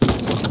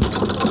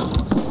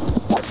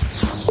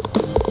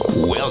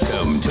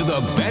to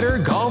the Better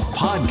Golf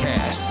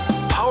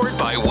Podcast, powered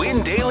by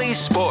Win Daily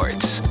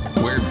Sports,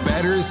 where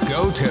bettors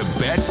go to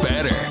bet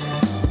better.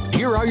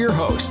 Here are your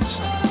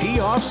hosts, Tee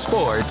Off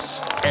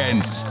Sports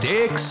and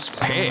Sticks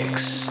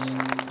Picks.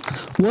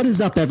 What is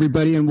up,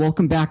 everybody, and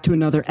welcome back to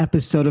another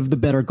episode of the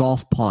Better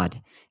Golf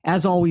Pod.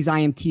 As always, I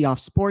am Tee Off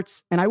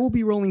Sports, and I will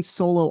be rolling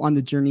solo on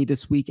the journey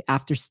this week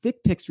after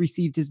Stick Picks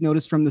received his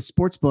notice from the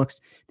sportsbooks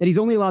that he's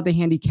only allowed to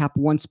handicap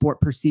one sport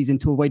per season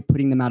to avoid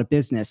putting them out of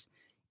business.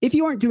 If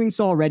you aren't doing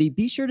so already,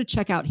 be sure to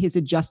check out his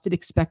adjusted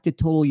expected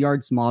total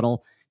yards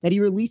model that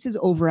he releases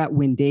over at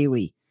Win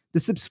Daily.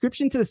 The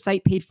subscription to the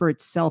site paid for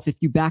itself if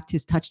you backed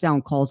his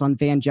touchdown calls on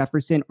Van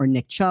Jefferson or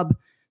Nick Chubb,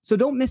 so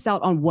don't miss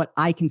out on what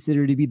I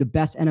consider to be the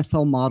best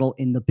NFL model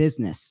in the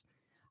business.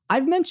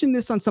 I've mentioned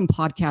this on some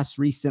podcasts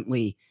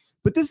recently,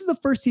 but this is the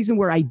first season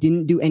where I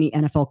didn't do any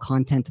NFL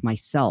content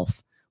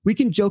myself. We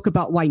can joke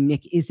about why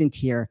Nick isn't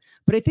here,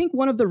 but I think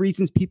one of the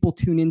reasons people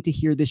tune in to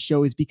hear this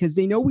show is because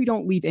they know we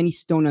don't leave any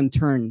stone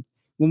unturned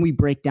when we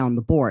break down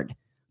the board.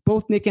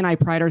 Both Nick and I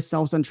pride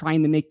ourselves on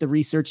trying to make the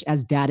research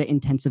as data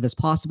intensive as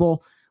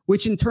possible,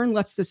 which in turn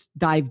lets us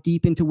dive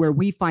deep into where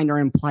we find our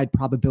implied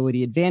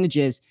probability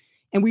advantages,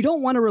 and we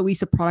don't want to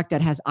release a product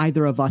that has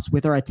either of us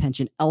with our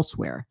attention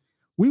elsewhere.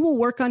 We will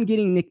work on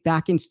getting Nick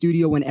back in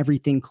studio when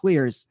everything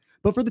clears,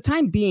 but for the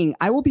time being,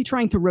 I will be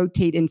trying to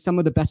rotate in some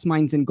of the best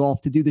minds in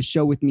golf to do the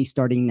show with me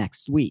starting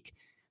next week.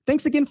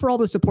 Thanks again for all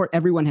the support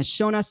everyone has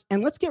shown us,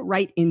 and let's get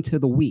right into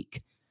the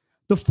week.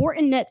 The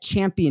Fortinet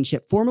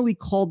Championship, formerly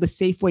called the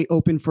Safeway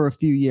Open for a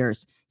few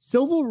years,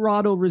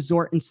 Silverado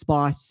Resort and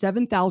Spa,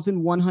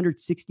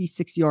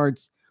 7,166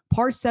 yards,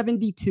 par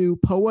 72,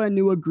 Poa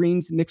Annua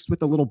greens mixed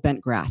with a little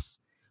bent grass.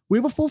 We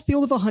have a full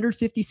field of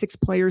 156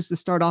 players to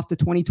start off the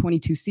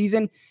 2022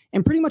 season,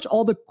 and pretty much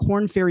all the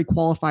Korn Ferry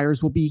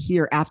qualifiers will be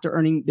here after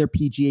earning their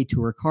PGA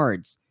Tour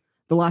cards.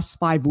 The last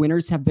 5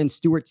 winners have been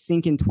Stuart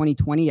Sink in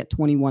 2020 at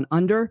 21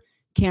 under,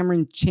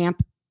 Cameron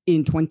Champ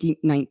in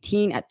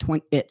 2019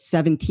 at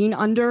 17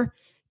 under,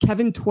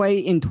 Kevin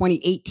Tway in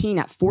 2018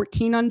 at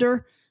 14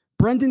 under,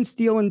 Brendan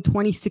Steele in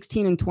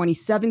 2016 and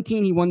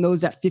 2017, he won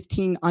those at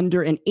 15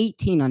 under and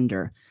 18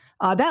 under.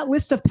 That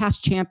list of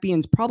past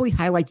champions probably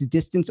highlights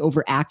distance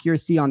over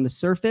accuracy on the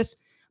surface,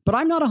 but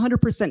I'm not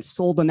 100%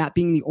 sold on that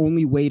being the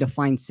only way to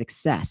find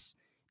success.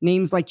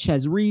 Names like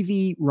Ches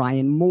Reavie,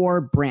 Ryan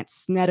Moore, Brandt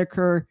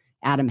Snedeker,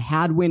 Adam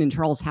Hadwin, and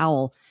Charles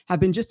Howell have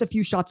been just a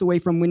few shots away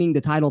from winning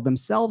the title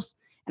themselves,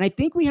 and I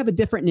think we have a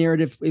different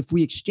narrative if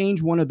we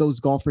exchange one of those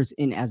golfers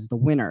in as the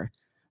winner.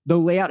 The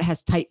layout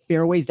has tight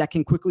fairways that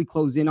can quickly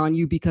close in on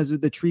you because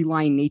of the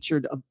tree-lined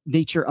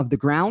nature of the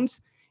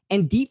grounds,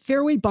 and deep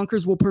fairway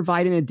bunkers will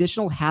provide an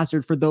additional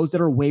hazard for those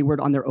that are wayward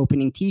on their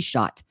opening tee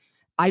shot.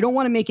 I don't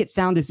want to make it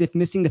sound as if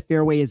missing the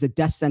fairway is a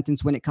death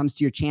sentence when it comes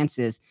to your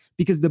chances,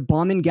 because the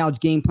bomb and gouge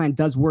game plan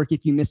does work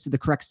if you miss to the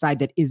correct side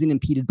that isn't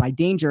impeded by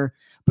danger,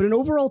 but an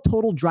overall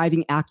total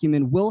driving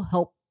acumen will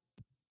help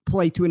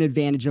play to an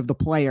advantage of the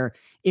player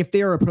if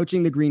they are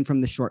approaching the green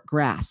from the short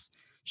grass.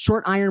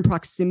 Short iron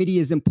proximity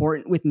is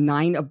important, with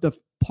 9 of the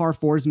par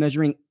 4s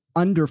measuring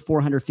under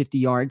 450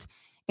 yards,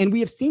 and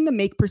we have seen the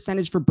make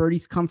percentage for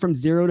birdies come from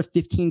 0 to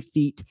 15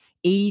 feet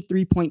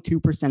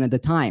 83.2% of the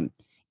time.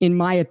 In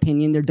my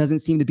opinion, there doesn't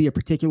seem to be a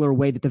particular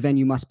way that the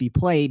venue must be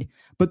played,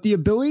 but the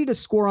ability to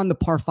score on the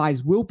par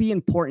 5s will be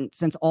important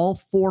since all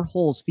 4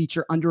 holes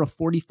feature under a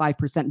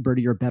 45%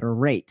 birdie or better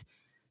rate.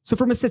 So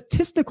from a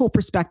statistical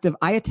perspective,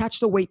 I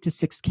attached a weight to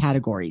 6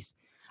 categories.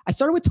 I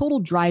started with total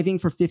driving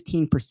for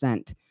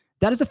 15%.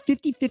 That is a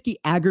 50-50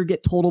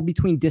 aggregate total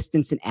between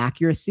distance and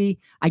accuracy.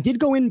 I did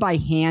go in by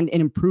hand and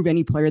improve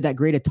any player that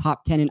graded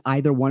top 10 in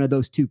either one of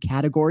those 2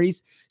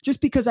 categories, just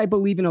because I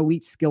believe an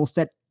elite skill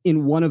set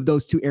in one of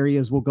those 2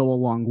 areas will go a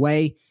long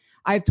way.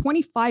 I have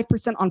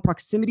 25% on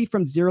proximity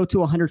from 0 to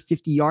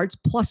 150 yards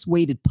plus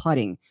weighted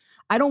putting.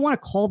 I don't want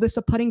to call this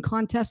a putting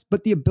contest,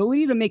 but the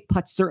ability to make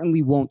putts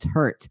certainly won't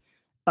hurt.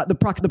 The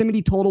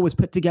proximity total was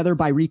put together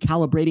by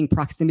recalibrating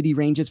proximity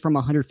ranges from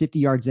 150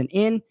 yards and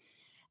in.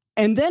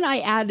 And then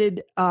I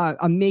added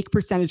a make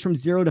percentage from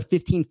 0 to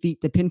 15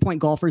 feet to pinpoint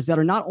golfers that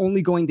are not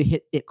only going to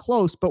hit it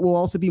close, but will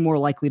also be more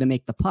likely to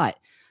make the putt.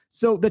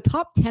 So the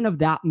top 10 of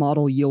that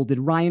model yielded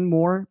Ryan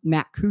Moore,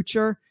 Matt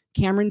Kuchar,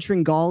 Cameron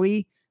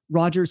Tringali,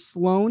 Roger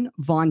Sloan,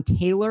 Vaughn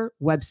Taylor,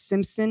 Webb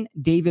Simpson,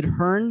 David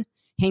Hearn,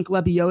 Hank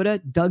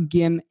Lebioda, Doug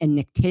Gim, and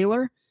Nick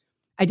Taylor.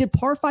 I did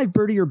par 5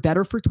 birdie or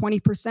better for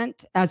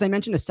 20%. As I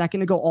mentioned a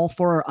second ago, all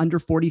 4 are under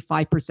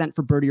 45%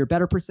 for birdie or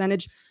better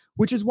percentage,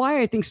 which is why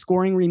I think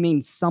scoring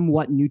remains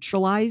somewhat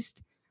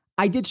neutralized.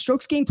 I did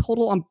strokes gained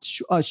total on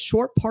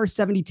short par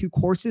 72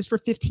 courses for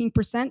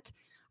 15%.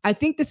 I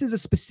think this is a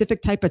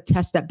specific type of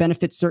test that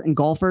benefits certain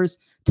golfers.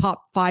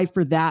 Top 5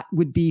 for that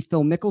would be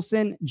Phil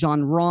Mickelson,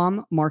 Jon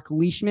Rahm, Mark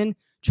Leishman,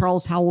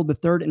 Charles Howell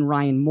III, and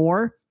Ryan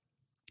Moore.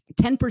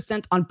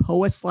 10% on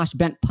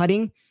POA/bent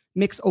putting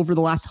mix over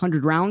the last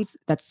 100 rounds.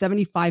 That's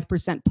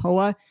 75%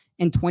 POA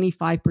and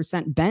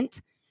 25%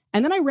 bent.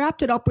 And then I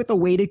wrapped it up with a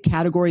weighted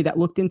category that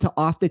looked into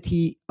off the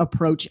tee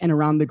approach and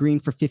around the green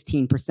for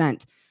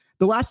 15%.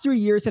 The last 3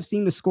 years have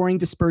seen the scoring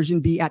dispersion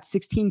be at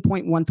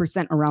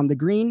 16.1% around the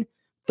green,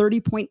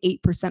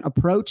 30.8%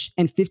 approach,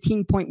 and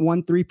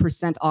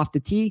 15.13% off the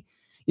tee.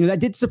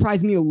 That did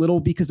surprise me a little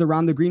because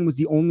around the green was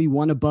the only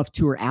one above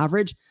tour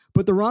average,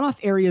 but the runoff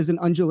areas and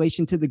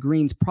undulation to the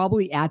greens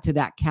probably add to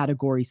that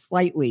category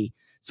slightly.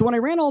 So when I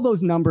ran all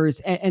those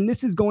numbers, and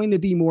this is going to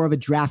be more of a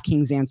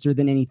DraftKings answer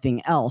than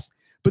anything else,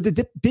 but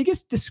the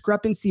biggest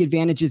discrepancy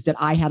advantages that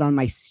I had on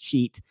my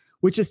sheet,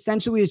 which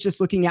essentially is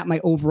just looking at my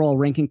overall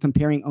ranking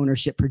comparing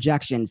ownership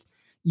projections,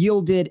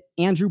 yielded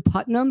Andrew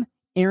Putnam,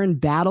 Aaron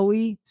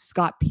Baddeley,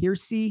 Scott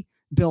Piercy,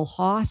 Bill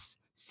Haas,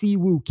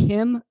 Siwoo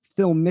Kim,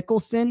 Phil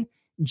Mickelson,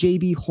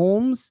 JB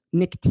Holmes,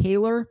 Nick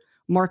Taylor,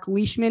 Mark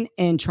Leishman,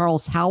 and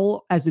Charles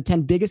Howell as the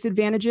 10 biggest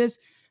advantages.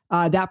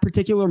 That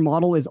particular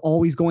model is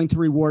always going to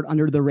reward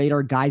under the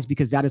radar guys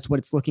because that is what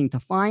it's looking to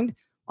find.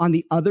 On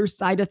the other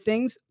side of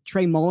things,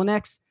 Trey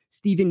Mullinax,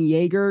 Steven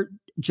Yeager,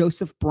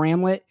 Joseph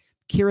Bramlett,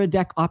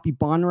 Kiradech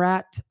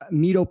Opibonrat,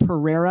 Mito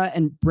Pereira,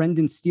 and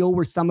Brendan Steele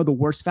were some of the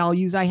worst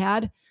values I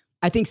had.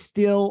 I think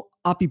Steele,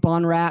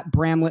 Opibonrat,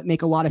 Bramlett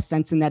make a lot of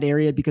sense in that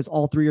area because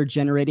all three are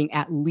generating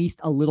at least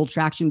a little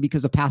traction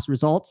because of past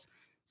results.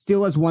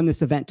 Steele has won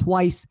this event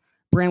twice.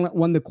 Bramlett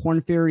won the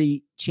Korn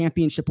Ferry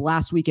Championship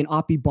last week, and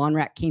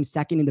Opibonrat came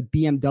second in the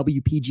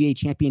BMW PGA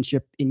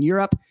Championship in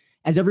Europe.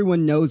 As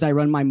everyone knows, I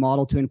run my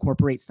model to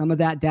incorporate some of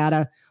that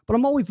data, but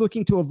I'm always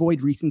looking to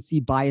avoid recency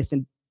bias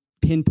and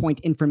pinpoint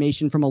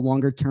information from a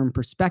longer-term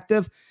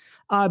perspective.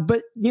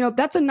 But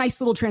that's a nice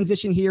little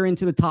transition here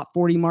into the top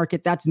 40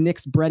 market. That's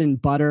Nick's bread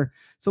and butter.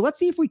 So let's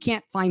see if we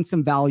can't find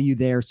some value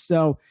there.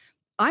 So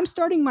I'm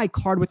starting my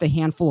card with a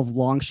handful of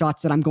long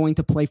shots that I'm going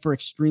to play for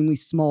extremely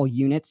small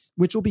units,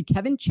 which will be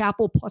Kevin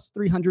Chappell plus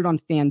 300 on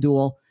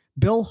FanDuel,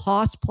 Bill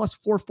Haas plus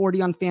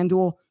 440 on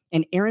FanDuel,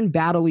 and Aaron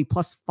Baddeley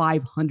plus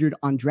 500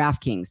 on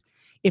DraftKings.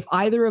 If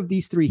either of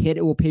these three hit,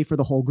 it will pay for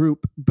the whole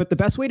group. But the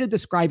best way to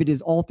describe it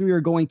is all three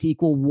are going to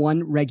equal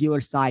one regular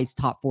size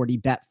top 40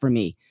 bet for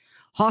me.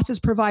 Haas has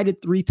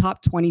provided 3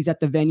 top 20s at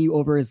the venue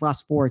over his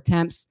last 4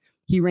 attempts.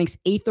 He ranks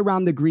 8th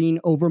around the green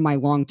over my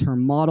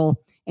long-term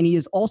model, and he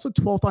is also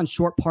 12th on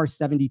short par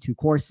 72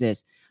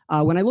 courses.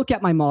 When I look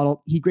at my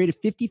model, he graded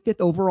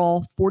 55th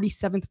overall,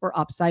 47th for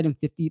upside, and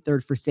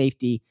 53rd for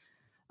safety.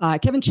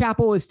 Kevin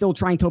Chappell is still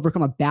trying to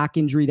overcome a back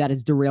injury that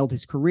has derailed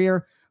his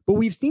career, but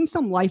we've seen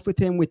some life with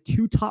him with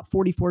 2 top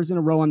 44s in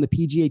a row on the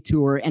PGA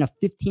Tour and a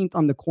 15th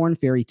on the Korn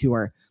Ferry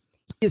Tour.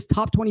 He is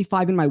top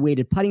 25 in my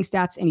weighted putting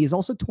stats, and he is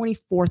also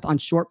 24th on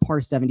short par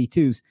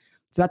 72s.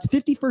 So that's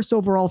 51st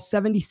overall,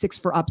 76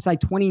 for upside,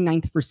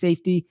 29th for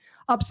safety.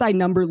 Upside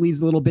number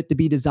leaves a little bit to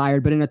be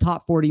desired, but in a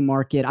top 40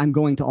 market, I'm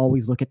going to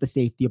always look at the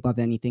safety above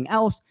anything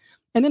else.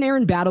 And then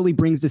Aaron Baddeley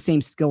brings the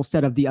same skill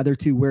set of the other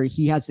two, where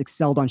he has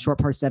excelled on short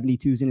par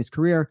 72s in his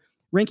career,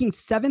 ranking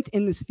 7th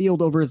in this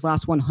field over his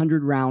last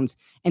 100 rounds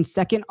and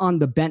 2nd on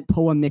the Bent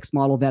POA mix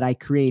model that I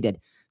created.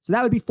 So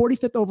that would be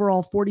 45th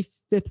overall,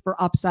 45th for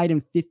upside,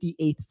 and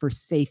 58th for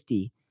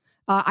safety.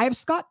 I have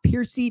Scott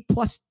Piercy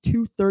plus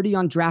 230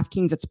 on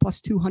DraftKings. That's plus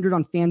 200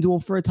 on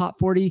FanDuel for a top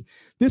 40.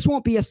 This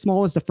won't be as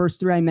small as the first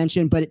 3 I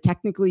mentioned, but it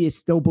technically is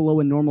still below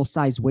a normal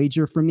size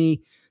wager for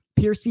me.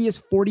 Piercy is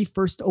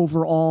 41st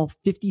overall,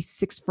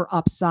 56th for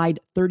upside,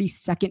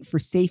 32nd for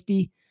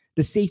safety.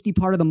 The safety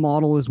part of the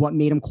model is what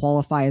made him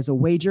qualify as a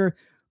wager,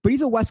 but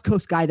he's a West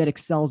Coast guy that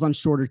excels on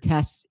shorter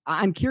tests.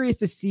 I'm curious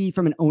to see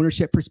from an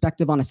ownership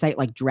perspective on a site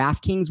like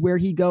DraftKings where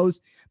he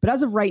goes. But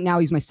as of right now,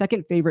 he's my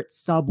second favorite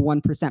sub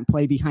 1%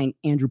 play behind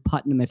Andrew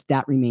Putnam, if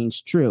that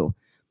remains true.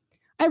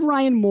 I have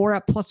Ryan Moore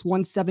at plus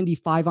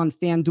 175 on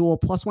FanDuel,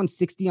 plus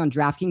 160 on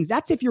DraftKings.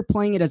 That's if you're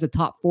playing it as a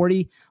top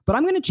 40, but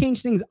I'm going to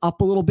change things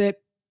up a little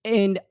bit.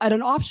 And at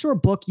an offshore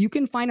book, you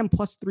can find him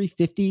plus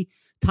 350,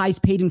 ties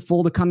paid in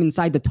full to come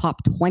inside the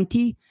top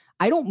 20.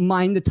 I don't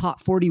mind the top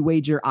 40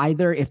 wager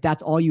either if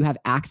that's all you have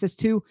access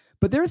to,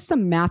 but there's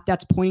some math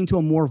that's pointing to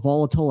a more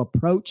volatile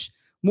approach.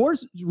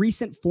 Moore's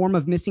recent form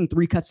of missing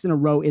 3 cuts in a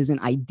row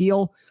isn't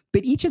ideal,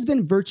 but each has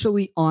been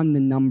virtually on the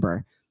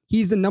number.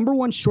 He's the number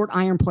 1 short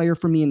iron player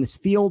for me in this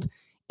field,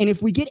 and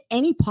if we get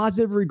any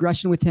positive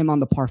regression with him on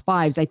the par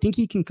 5s, I think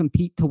he can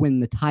compete to win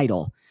the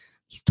title.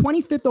 He's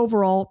 25th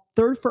overall,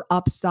 3rd for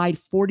upside,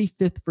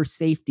 45th for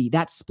safety.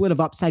 That split of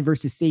upside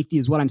versus safety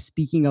is what I'm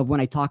speaking of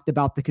when I talked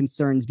about the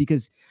concerns,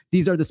 because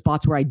these are the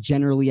spots where I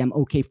generally am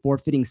okay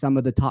forfeiting some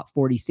of the top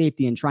 40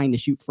 safety and trying to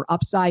shoot for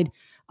upside.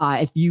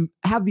 If you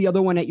have the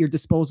other one at your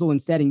disposal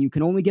instead and you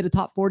can only get a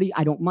top 40,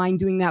 I don't mind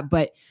doing that,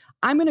 but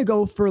I'm going to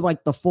go for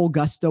like the full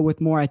gusto with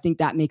more. I think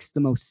that makes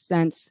the most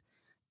sense.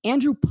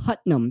 Andrew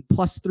Putnam,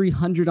 plus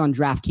 300 on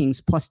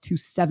DraftKings, plus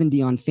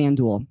 270 on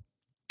FanDuel.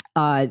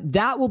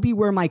 That will be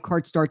where my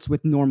card starts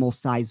with normal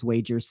size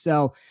wagers.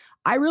 So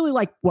I really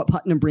like what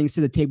Putnam brings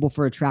to the table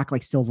for a track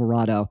like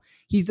Silverado.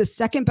 He's the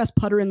second best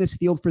putter in this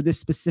field for this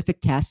specific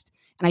test,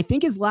 and I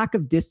think his lack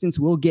of distance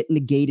will get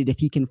negated if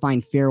he can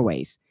find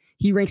fairways.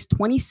 He ranks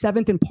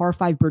 27th in par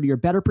 5 birdie or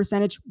better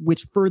percentage,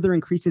 which further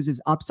increases his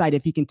upside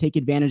if he can take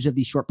advantage of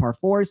these short par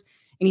 4s,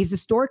 and he's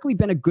historically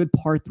been a good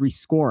par 3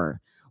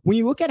 scorer. When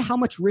you look at how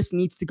much risk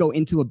needs to go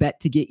into a bet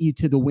to get you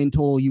to the win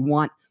total you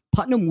want,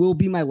 Putnam will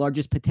be my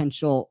largest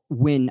potential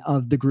win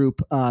of the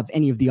group of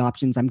any of the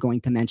options I'm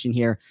going to mention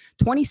here.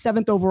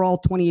 27th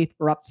overall, 28th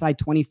for upside,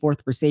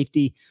 24th for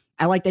safety.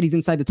 I like that he's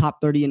inside the top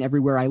 30 and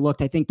everywhere I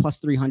looked. I think plus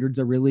 300 is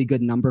a really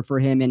good number for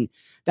him. And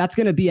that's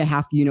going to be a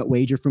half unit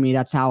wager for me.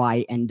 That's how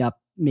I end up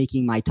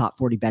making my top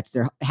 40 bets.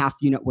 They're half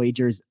unit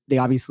wagers. They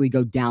obviously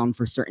go down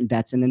for certain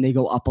bets and then they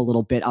go up a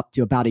little bit up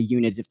to about a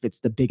unit if it's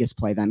the biggest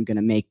play that I'm going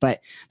to make. But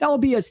that will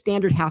be a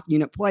standard half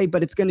unit play,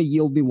 but it's going to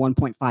yield me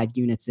 1.5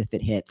 units if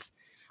it hits.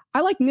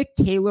 I like Nick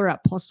Taylor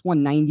at plus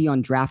 190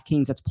 on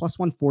DraftKings. That's plus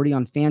 140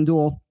 on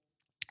FanDuel.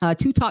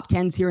 2 top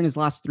 10s here in his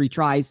last 3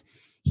 tries.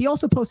 He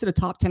also posted a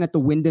top 10 at the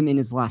Wyndham in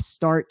his last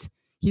start.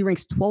 He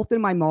ranks 12th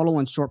in my model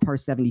on short par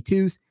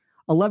 72s,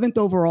 11th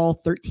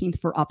overall, 13th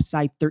for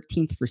upside,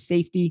 13th for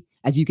safety.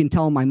 As you can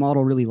tell, my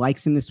model really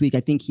likes him this week. I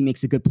think he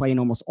makes a good play in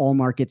almost all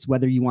markets,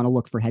 whether you want to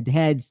look for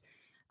head-to-heads,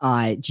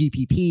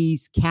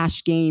 GPPs,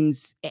 cash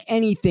games,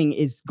 anything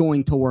is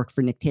going to work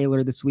for Nick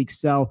Taylor this week.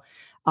 So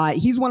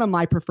he's one of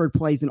my preferred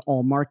plays in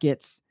all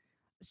markets.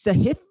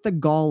 Sahith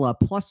Theegala,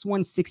 plus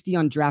 160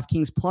 on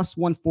DraftKings, plus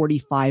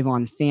 145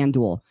 on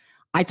FanDuel.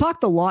 I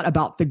talked a lot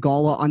about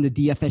Theegala on the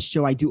DFS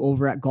show I do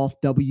over at Golf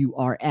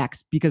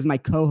WRX because my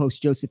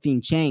co-host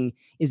Josephine Chang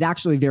is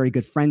actually very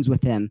good friends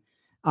with him.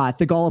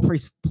 Theegala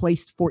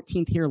placed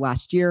 14th here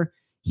last year.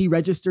 He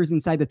registers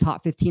inside the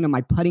top 15 on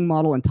my putting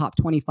model and top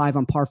 25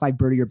 on par 5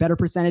 birdie or better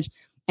percentage.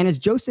 And as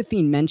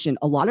Josephine mentioned,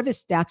 a lot of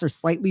his stats are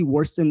slightly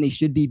worse than they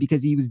should be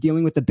because he was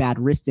dealing with a bad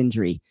wrist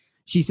injury.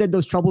 She said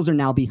those troubles are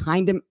now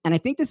behind him. And I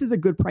think this is a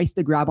good price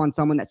to grab on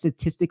someone that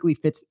statistically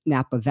fits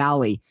Napa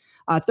Valley.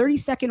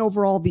 32nd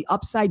overall, the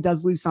upside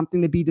does leave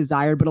something to be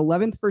desired, but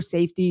 11th for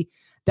safety.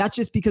 That's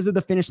just because of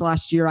the finish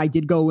last year. I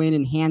did go in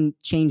and hand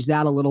change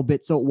that a little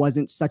bit so it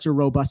wasn't such a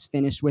robust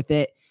finish with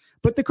it.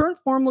 But the current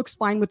form looks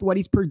fine with what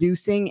he's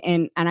producing,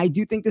 and I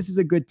do think this is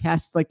a good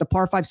test. Like the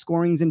par 5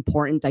 scoring is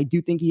important. I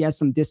do think he has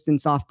some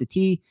distance off the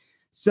tee.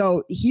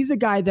 So he's a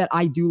guy that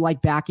I do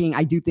like backing.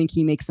 I do think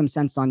he makes some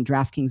sense on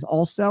DraftKings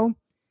also.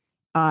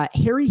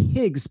 Harry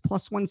Higgs,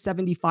 plus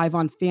 175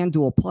 on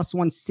FanDuel, plus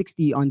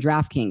 160 on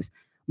DraftKings.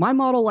 My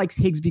model likes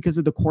Higgs because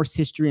of the course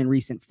history and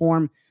recent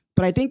form,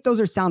 but I think those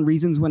are sound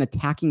reasons when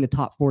attacking the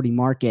top 40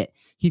 market.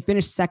 He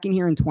finished second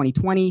here in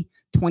 2020,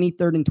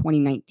 23rd in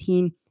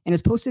 2019, and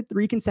has posted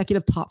 3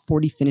 consecutive top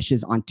 40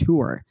 finishes on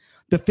tour.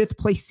 The 5th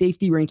place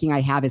safety ranking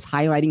I have is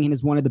highlighting him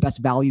as one of the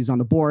best values on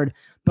the board,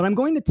 but I'm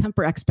going to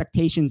temper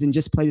expectations and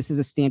just play this as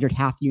a standard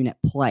half unit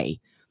play.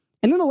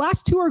 And then the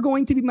last 2 are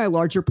going to be my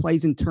larger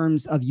plays in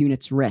terms of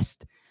units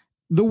risked.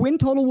 The win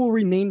total will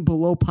remain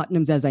below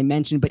Putnam's, as I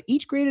mentioned, but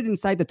each graded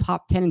inside the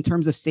top 10 in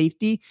terms of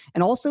safety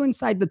and also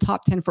inside the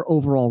top 10 for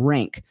overall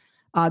rank.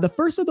 The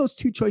first of those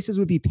 2 choices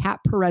would be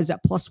Pat Perez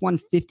at plus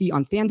 150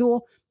 on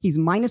FanDuel. He's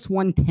minus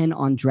 110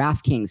 on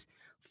DraftKings.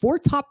 4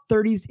 top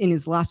 30s in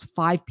his last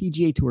 5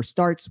 PGA Tour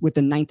starts, with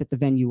the 9th at the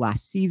venue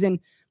last season.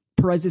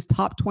 Perez is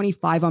top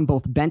 25 on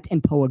both bent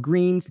and POA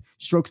greens.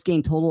 Strokes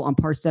gained total on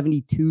par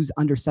 72s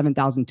under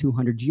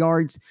 7,200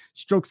 yards.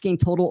 Strokes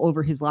gained total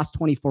over his last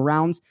 24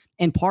 rounds.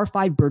 And par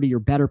 5 birdie or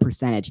better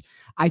percentage.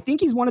 I think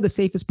he's one of the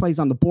safest plays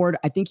on the board.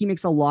 I think he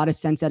makes a lot of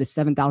sense at a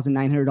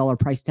 $7,900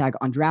 price tag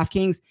on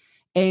DraftKings.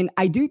 And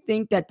I do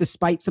think that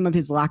despite some of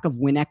his lack of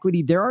win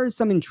equity, there are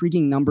some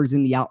intriguing numbers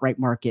in the outright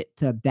market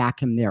to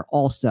back him there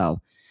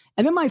also.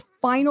 And then my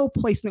final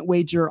placement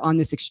wager on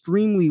this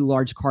extremely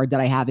large card that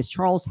I have is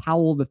Charles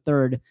Howell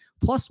III,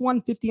 plus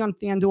 150 on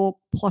FanDuel,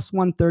 plus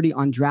 130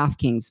 on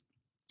DraftKings.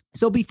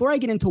 So before I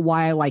get into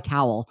why I like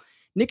Howell,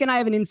 Nick and I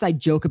have an inside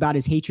joke about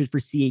his hatred for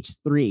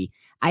CH3.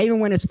 I even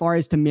went as far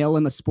as to mail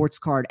him a sports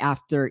card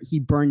after he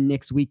burned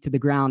Nick's week to the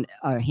ground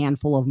a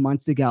handful of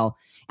months ago.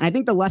 And I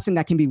think the lesson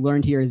that can be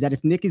learned here is that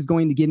if Nick is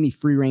going to give me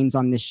free reins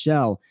on this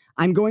show,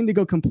 I'm going to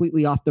go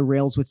completely off the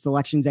rails with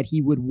selections that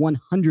he would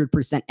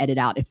 100% edit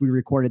out if we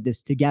recorded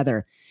this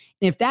together.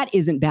 And if that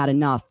isn't bad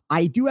enough,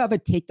 I do have a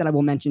take that I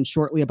will mention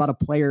shortly about a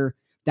player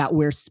that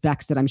wears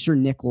specs that I'm sure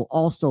Nick will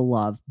also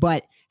love.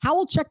 But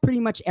Howell checked pretty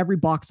much every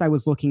box I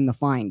was looking to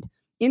find.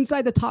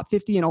 Inside the top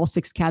 50 in all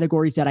 6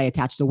 categories that I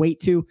attached a weight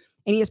to,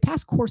 and he has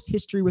past course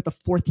history with a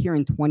 4th here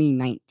in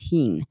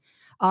 2019.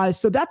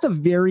 So that's a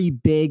very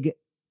big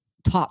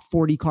top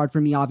 40 card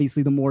for me.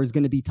 Obviously, the more is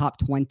going to be top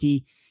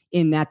 20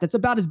 in that. That's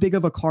about as big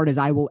of a card as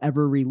I will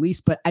ever release.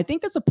 But I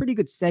think that's a pretty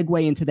good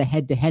segue into the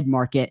head-to-head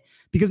market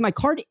because my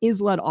card is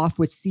led off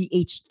with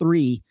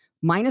CH3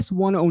 minus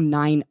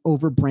 109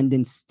 over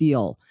Brendan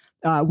Steele.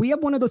 We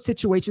have one of those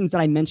situations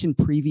that I mentioned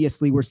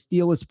previously where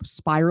Steele is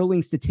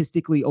spiraling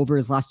statistically over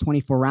his last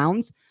 24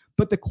 rounds,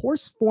 but the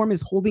course form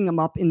is holding him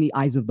up in the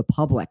eyes of the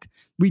public.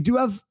 We do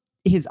have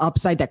his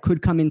upside that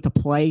could come into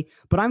play,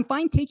 but I'm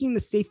fine taking the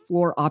safe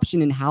floor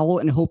option in Howell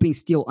and hoping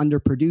Steele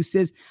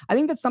underproduces. I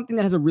think that's something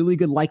that has a really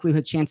good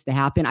likelihood chance to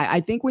happen. I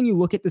think when you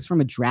look at this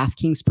from a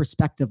DraftKings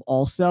perspective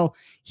also,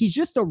 he's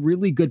just a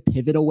really good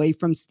pivot away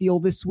from Steele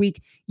this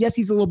week. Yes,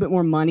 he's a little bit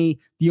more money.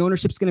 The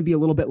ownership's going to be a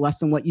little bit less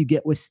than what you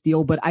get with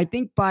Steele, but I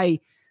think by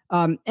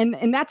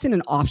And that's in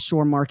an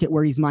offshore market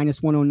where he's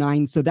minus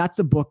 109. So that's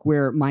a book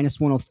where minus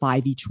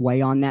 105 each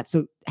way on that.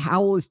 So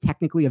Howell is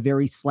technically a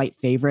very slight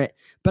favorite,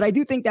 but I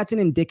do think that's an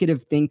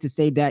indicative thing to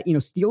say that,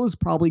 Steele is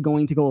probably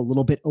going to go a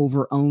little bit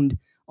over owned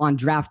on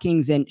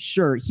DraftKings. And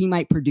sure, he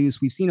might produce.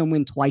 We've seen him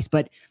win twice,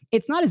 but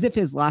it's not as if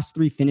his last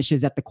 3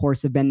 finishes at the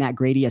course have been that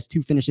great. He has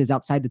 2 finishes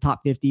outside the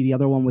top 50. The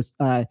other one was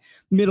a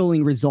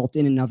middling result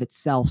in and of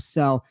itself.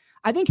 So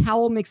I think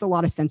Howell makes a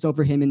lot of sense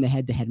over him in the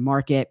head-to-head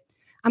market.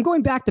 I'm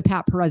going back to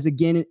Pat Perez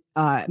again,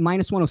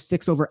 minus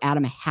 106 over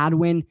Adam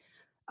Hadwin.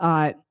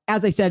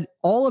 As I said,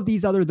 all of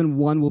these other than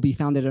one will be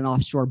found at an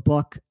offshore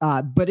book,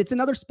 but it's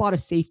another spot of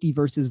safety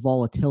versus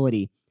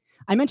volatility.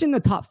 I mentioned the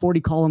top 40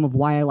 column of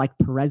why I like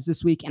Perez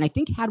this week, and I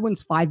think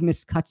Hadwin's 5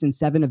 missed cuts in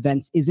 7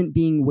 events isn't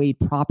being weighed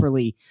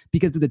properly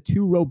because of the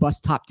 2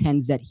 robust top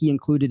 10s that he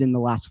included in the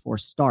last 4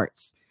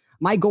 starts.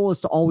 My goal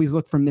is to always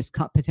look for missed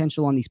cut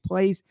potential on these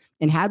plays,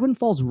 and Hadwin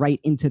falls right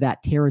into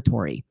that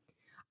territory.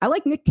 I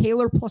like Nick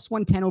Taylor plus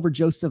 110 over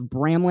Joseph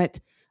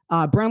Bramlett.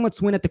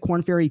 Bramlett's win at the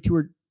Korn Ferry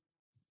Tour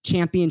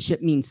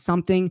Championship means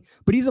something,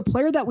 but he's a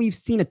player that we've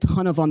seen a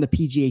ton of on the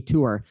PGA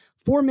Tour.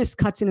 4 missed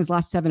cuts in his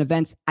last 7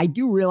 events. I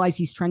do realize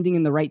he's trending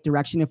in the right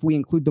direction if we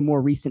include the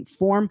more recent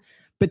form,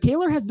 but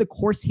Taylor has the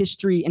course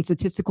history and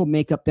statistical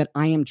makeup that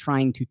I am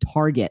trying to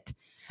target.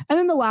 And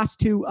then the last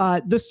 2,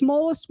 the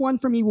smallest one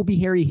for me will be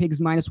Harry Higgs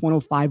minus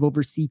 105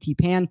 over CT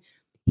Pan.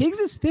 Higgs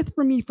is 5th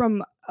for me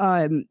from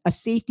a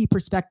safety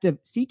perspective.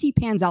 CT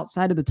Pan's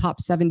outside of the top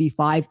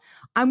 75.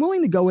 I'm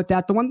willing to go with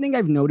that. The one thing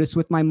I've noticed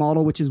with my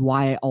model, which is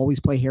why I always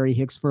play Harry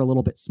Higgs for a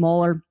little bit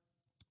smaller,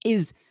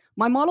 is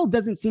my model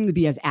doesn't seem to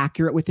be as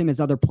accurate with him as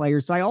other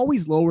players. So I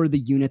always lower the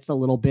units a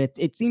little bit.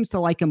 It seems to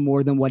like him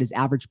more than what his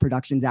average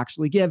productions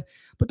actually give.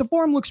 But the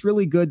form looks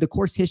really good. The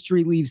course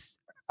history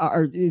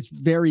is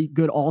very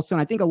good also.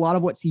 And I think a lot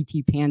of what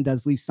CT Pan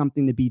does leaves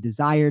something to be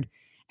desired.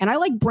 And I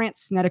like Brandt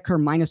Snedeker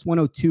minus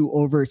 102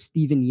 over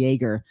Steven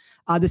Jaeger.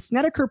 The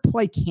Snedeker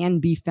play can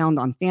be found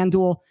on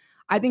FanDuel.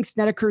 I think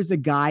Snedeker is a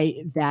guy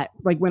that,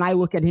 like, when I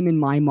look at him in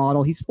my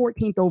model, he's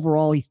 14th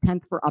overall. He's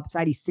 10th for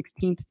upside. He's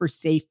 16th for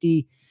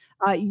safety.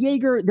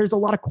 Jaeger, there's a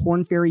lot of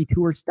Korn Ferry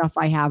Tour stuff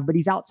I have, but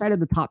he's outside of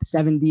the top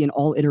 70 in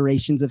all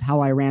iterations of how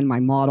I ran my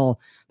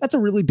model. That's a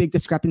really big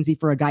discrepancy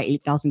for a guy,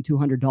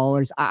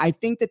 $8,200. I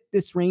think that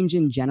this range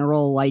in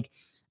general,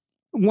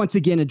 once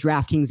again, a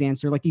DraftKings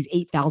answer, like these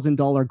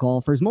 $8,000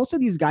 golfers, most of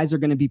these guys are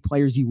going to be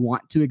players you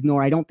want to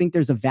ignore. I don't think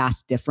there's a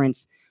vast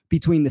difference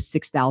between the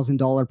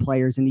 $6,000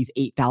 players and these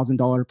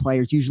 $8,000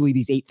 players. Usually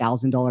these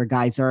 $8,000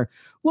 guys are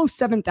low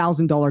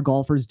 $7,000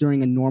 golfers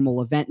during a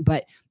normal event.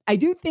 But I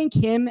do think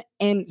him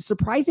and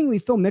surprisingly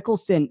Phil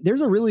Mickelson,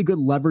 there's a really good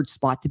leverage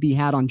spot to be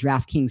had on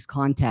DraftKings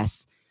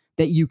contests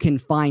that you can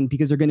find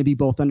because they're going to be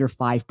both under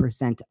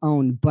 5%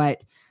 owned.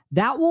 But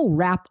that will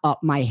wrap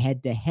up my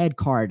head-to-head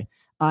card.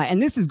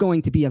 And this is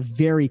going to be a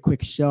very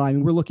quick show. I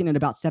mean, we're looking at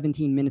about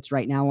 17 minutes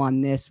right now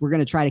on this. We're going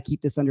to try to keep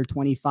this under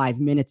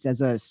 25 minutes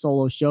as a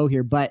solo show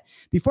here. But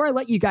before I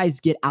let you guys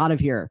get out of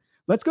here,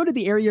 let's go to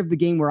the area of the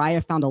game where I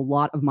have found a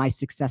lot of my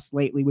success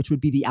lately, which would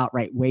be the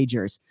outright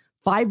wagers.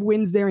 5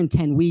 wins there in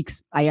 10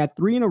 weeks. I had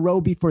 3 in a row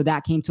before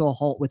that came to a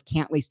halt with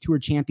Cantlay's Tour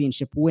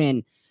Championship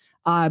win.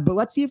 But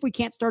let's see if we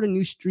can't start a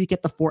new streak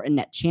at the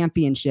Fortinet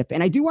Championship.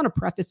 And I do want to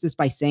preface this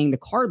by saying the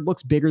card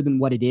looks bigger than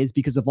what it is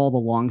because of all the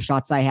long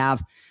shots I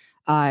have.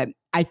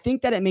 I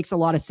think that it makes a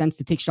lot of sense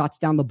to take shots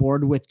down the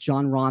board with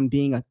Jon Rahm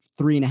being a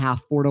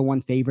 3.5,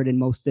 4-1 favorite in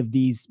most of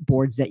these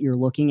boards that you're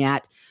looking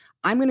at.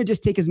 I'm going to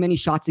just take as many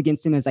shots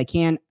against him as I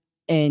can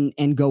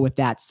and go with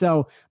that.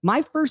 So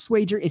my first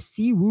wager is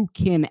Siwoo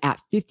Kim at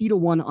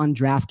 50-1 on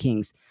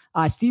DraftKings.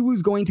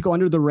 Siwoo's going to go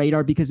under the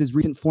radar because his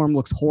recent form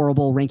looks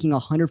horrible, ranking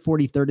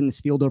 143rd in this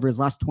field over his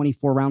last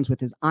 24 rounds with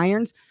his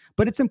irons.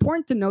 But it's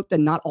important to note that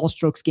not all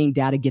strokes gained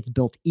data gets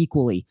built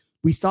equally.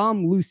 We saw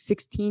him lose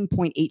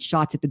 16.8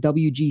 shots at the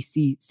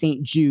WGC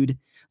St. Jude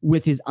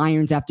with his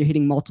irons after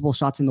hitting multiple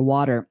shots in the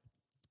water.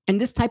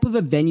 And this type of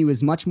a venue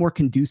is much more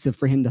conducive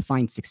for him to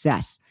find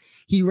success.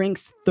 He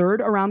ranks 3rd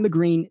around the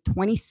green,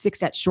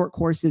 26 at short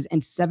courses,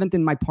 and 7th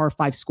in my par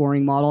 5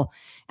 scoring model.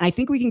 And I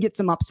think we can get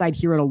some upside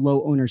here at a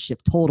low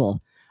ownership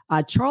total.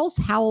 Charles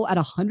Howell at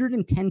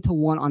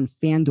 110-1 on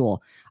FanDuel.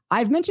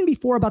 I've mentioned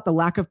before about the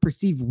lack of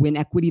perceived win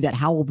equity that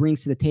Howell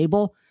brings to the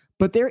table,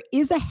 but there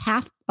is a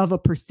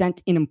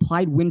 0.5% in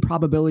implied win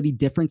probability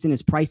difference in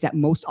his price at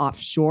most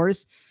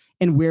offshores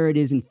and where it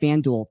is in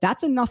FanDuel.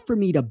 That's enough for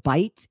me to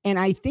bite, and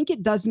I think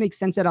it does make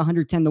sense at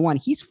 110-1.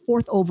 He's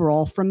 4th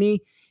overall from me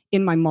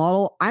in my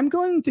model. I'm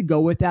going to go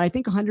with that. I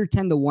think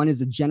 110-1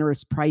 is a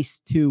generous price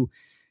to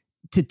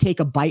take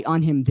a bite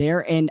on him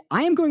there, and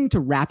I am going to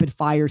rapid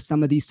fire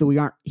some of these so we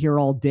aren't here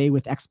all day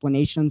with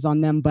explanations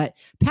on them. But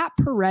Pat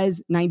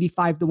Perez,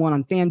 95-1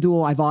 on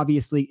FanDuel. I've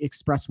obviously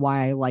expressed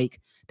why I like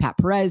Pat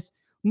Perez.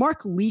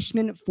 Mark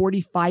Leishman,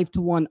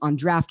 45-1 on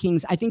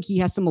DraftKings. I think he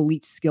has some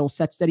elite skill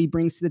sets that he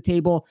brings to the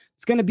table.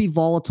 It's going to be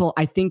volatile.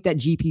 I think that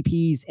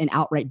GPPs and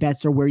outright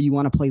bets are where you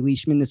want to play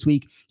Leishman this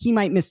week. He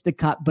might miss the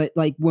cut, but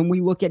when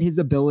we look at his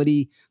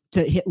ability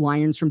to hit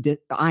irons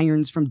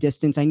from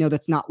distance. I know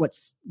that's not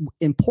what's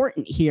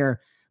important here,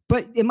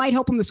 but it might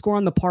help him to score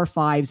on the par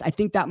fives. I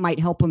think that might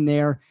help him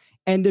there.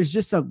 And there's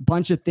just a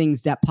bunch of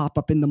things that pop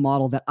up in the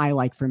model that I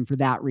like for him for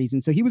that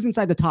reason. So he was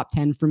inside the top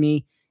 10 for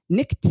me.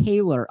 Nick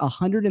Taylor,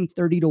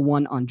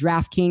 130-1 on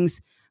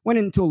DraftKings. Went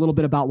into a little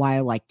bit about why I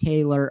like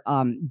Taylor.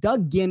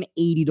 Doug Gim,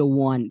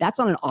 80-1. That's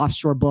on an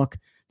offshore book.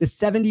 The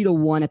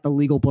 70-1 at the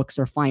legal books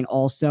are fine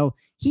also.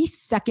 He's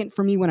second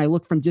for me when I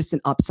look from just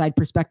an upside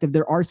perspective.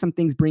 There are some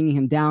things bringing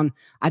him down.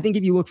 I think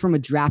if you look from a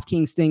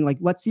DraftKings thing, like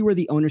let's see where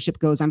the ownership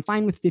goes. I'm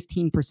fine with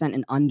 15%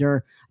 and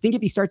under. I think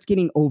if he starts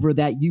getting over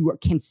that, you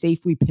can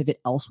safely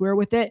pivot elsewhere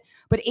with it.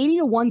 But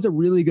 80-1 is a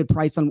really good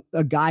price on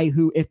a guy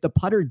who, if the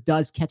putter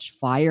does catch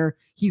fire,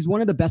 he's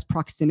one of the best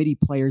proximity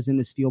players in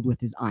this field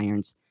with his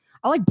irons.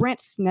 I like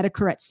Brandt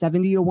Snedeker at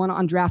 70-1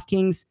 on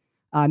DraftKings.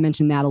 I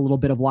mentioned that a little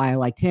bit of why I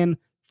liked him.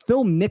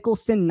 Phil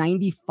Mickelson,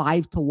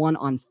 95-1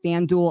 on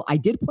FanDuel. I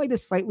did play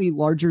this slightly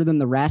larger than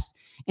the rest.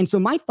 And so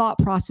my thought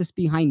process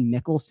behind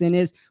Mickelson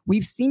is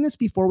we've seen this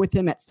before with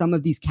him at some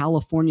of these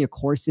California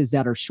courses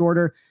that are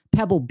shorter.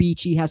 Pebble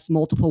Beach, he has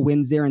multiple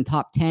wins there in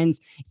top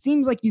 10s. It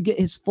seems like you get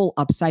his full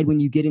upside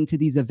when you get into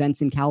these events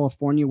in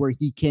California where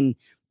he can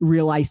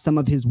realize some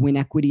of his win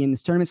equity in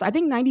this tournament. So I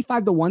think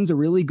 95-1 is a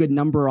really good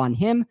number on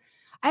him.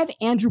 I have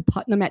Andrew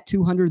Putnam at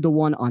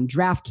 200-1 on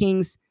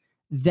DraftKings.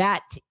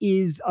 That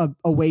is a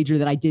wager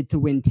that I did to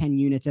win 10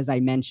 units, as I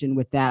mentioned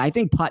with that. I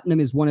think Putnam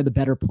is one of the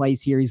better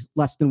plays here. He's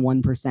less than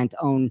 1%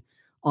 owned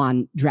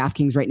on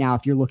DraftKings right now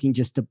if you're looking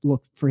just to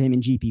look for him in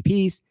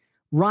GPPs.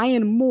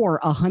 Ryan Moore,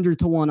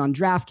 100-1 on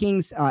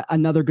DraftKings.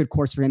 Another good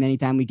course for him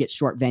anytime we get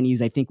short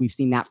venues. I think we've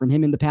seen that from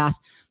him in the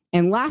past.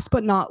 And last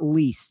but not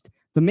least,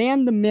 the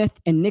man, the myth,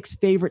 and Nick's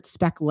favorite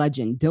spec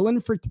legend,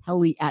 Dylan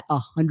Fratelli at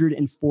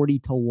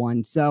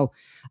 140-1. So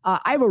I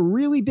have a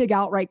really big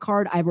outright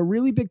card. I have a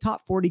really big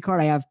top 40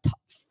 card. I have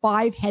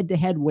 5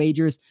 head-to-head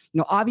wagers.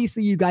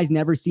 Obviously you guys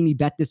never see me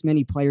bet this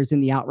many players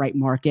in the outright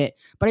market,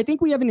 but I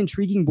think we have an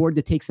intriguing board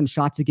to take some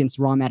shots against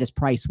Rahm at his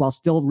price while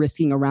still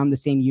risking around the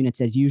same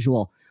units as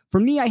usual. For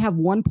me, I have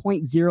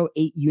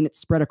 1.08 units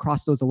spread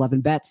across those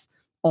 11 bets.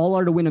 All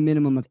are to win a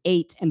minimum of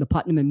 8, and the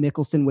Putnam and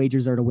Mickelson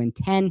wagers are to win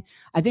 10.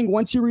 I think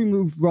once you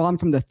remove Rahm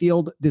from the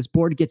field, this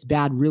board gets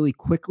bad really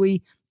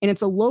quickly, and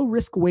it's a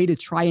low-risk way to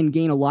try and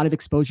gain a lot of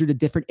exposure to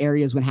different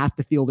areas when half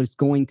the field is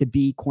going to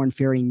be Korn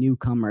Ferry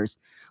newcomers.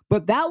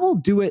 But that will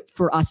do it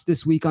for us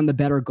this week on the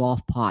Better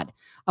Golf Pod.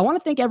 I want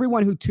to thank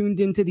everyone who tuned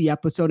into the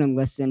episode and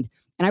listened,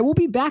 and I will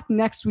be back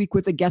next week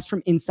with a guest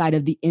from inside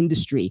of the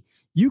industry.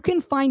 You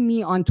can find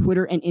me on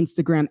Twitter and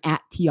Instagram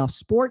at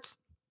TeeOffSports.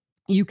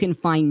 You can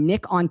find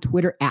Nick on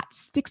Twitter at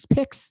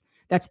StixPicks.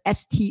 That's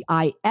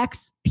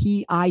StixPicks.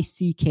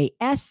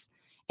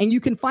 And you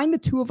can find the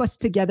two of us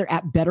together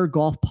at Better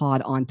Golf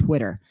Pod on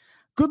Twitter.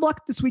 Good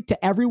luck this week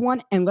to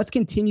everyone, and let's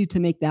continue to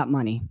make that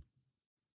money.